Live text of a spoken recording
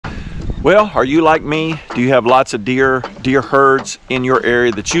Well, are you like me? Do you have lots of deer herds in your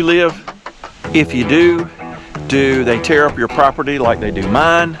area that you live? If you do they tear up your property like they do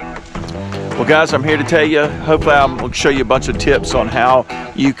mine? Well guys, I'm here to tell you, hopefully I'm going to show you a bunch of tips on how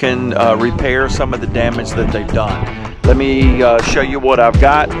you can repair some of the damage that they've done. Let me show you what I've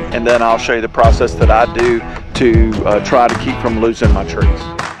got, and then I'll show you the process that I do to try to keep from losing my trees.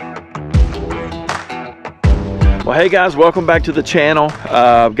 Well, hey guys, welcome back to the channel.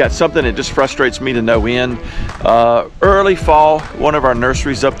 I've got something that just frustrates me to no end. Early fall, one of our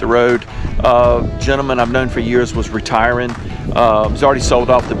nurseries up the road, gentleman I've known for years was retiring. He's already sold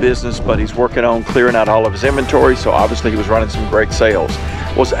off the business, but he's working on clearing out all of his inventory, so obviously he was running some great sales.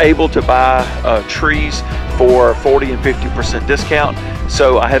 Was able to buy trees for 40 and 50% discount.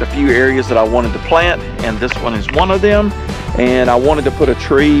 So I had a few areas that I wanted to plant, and this one is one of them. And I wanted to put a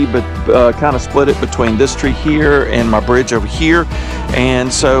tree, but kind of split it between this tree here and my bridge over here.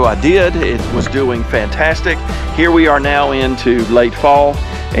 And so I did. It was doing fantastic. Here we are now into late fall,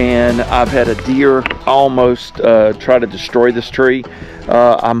 and I've had a deer almost try to destroy this tree.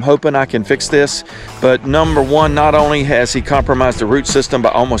 I'm hoping I can fix this, but number one, not only has he compromised the root system by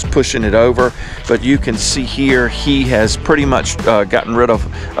almost pushing it over, but you can see here he has pretty much gotten rid of,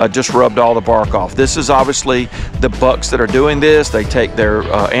 just rubbed all the bark off. This is obviously the bucks that are doing this. They take their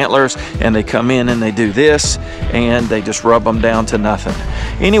antlers and they come in and they do this, and they just rub them down to nothing.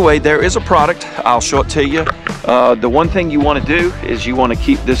 Anyway, there is a product. I'll show it to you. The one thing you want to do is you want to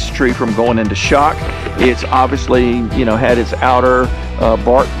keep this tree from going into shock. It's obviously, you know, had its outer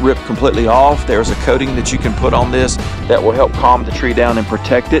bark ripped completely off. There's a coating that you can put on this that will help calm the tree down and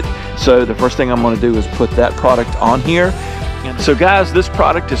protect it. So the first thing I'm going to do is put that product on here. So guys, this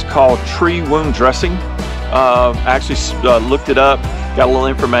product is called Tree Wound Dressing. I actually looked it up, got a little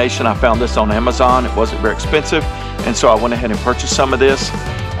information. I found this on Amazon. It wasn't very expensive, and so I went ahead and purchased some of this.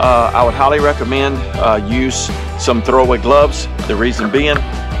 I would highly recommend use some throwaway gloves. The reason being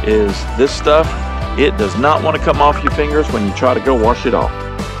is this stuff, it does not want to come off your fingers when you try to go wash it off.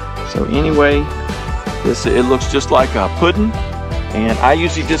 So anyway, it looks just like a pudding, and I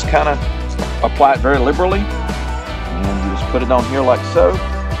usually just kind of apply it very liberally, and you just put it on here like so.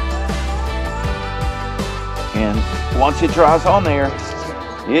 And once it dries on there,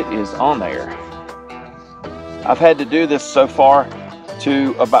 it is on there. I've had to do this so far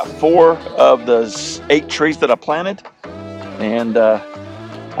to about 4 of the 8 trees that I planted, and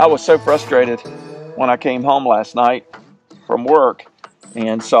I was so frustrated when I came home last night from work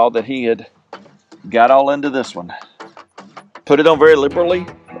and saw that he had got all into this one. Put it on very liberally.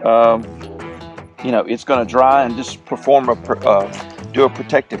 You know, it's going to dry and just perform do a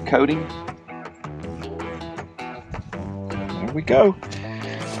protective coating. There we go.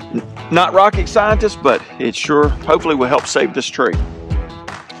 Not rocket scientist, but it sure hopefully will help save this tree.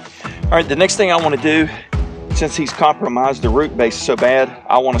 All right, the next thing I want to do, since he's compromised the root base so bad,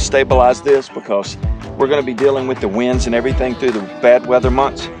 I want to stabilize this because we're going to be dealing with the winds and everything through the bad weather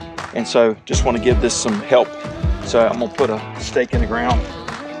months. And so just want to give this some help. So I'm going to put a stake in the ground.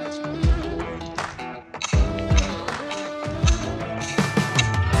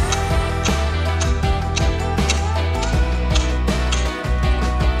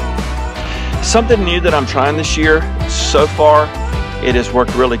 Something new that I'm trying this year, so far, it has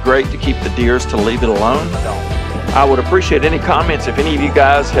worked really great to keep the deers to leave it alone. I would appreciate any comments if any of you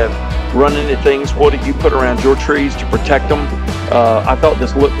guys have run into things. What do you put around your trees to protect them? I thought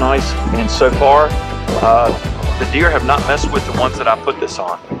this looked nice, and so far the deer have not messed with the ones that I put this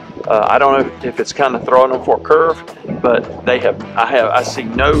on. I don't know if it's kind of throwing them for a curve, but they have. I see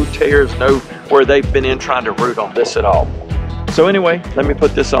no tears, no where they've been in trying to root on this at all. So anyway, let me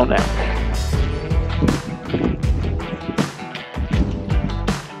put this on now.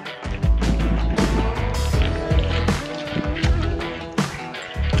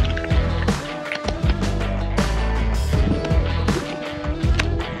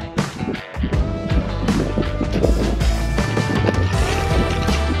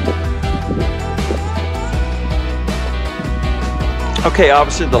 Okay,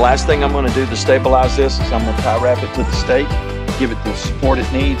 obviously the last thing I'm going to do to stabilize this is I'm going to tie wrap it to the stake, give it the support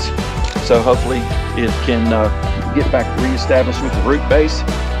it needs, so hopefully it can get back reestablished with the root base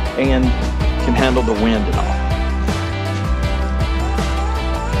and can handle the wind and all.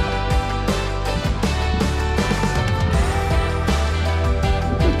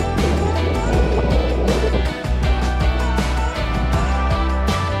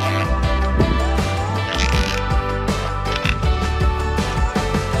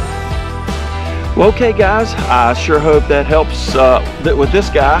 Well, okay guys, I sure hope that helps with this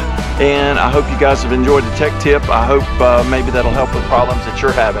guy, and I hope you guys have enjoyed the tech tip. I hope maybe that'll help with problems that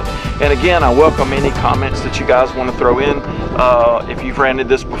you're having. And again, I welcome any comments that you guys want to throw in. If you've ran into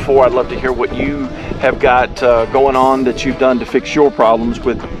this before, I'd love to hear what you have got going on that you've done to fix your problems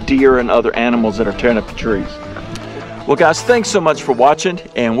with deer and other animals that are tearing up the trees. Well guys, thanks so much for watching,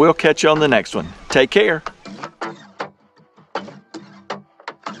 and we'll catch you on the next one. Take care.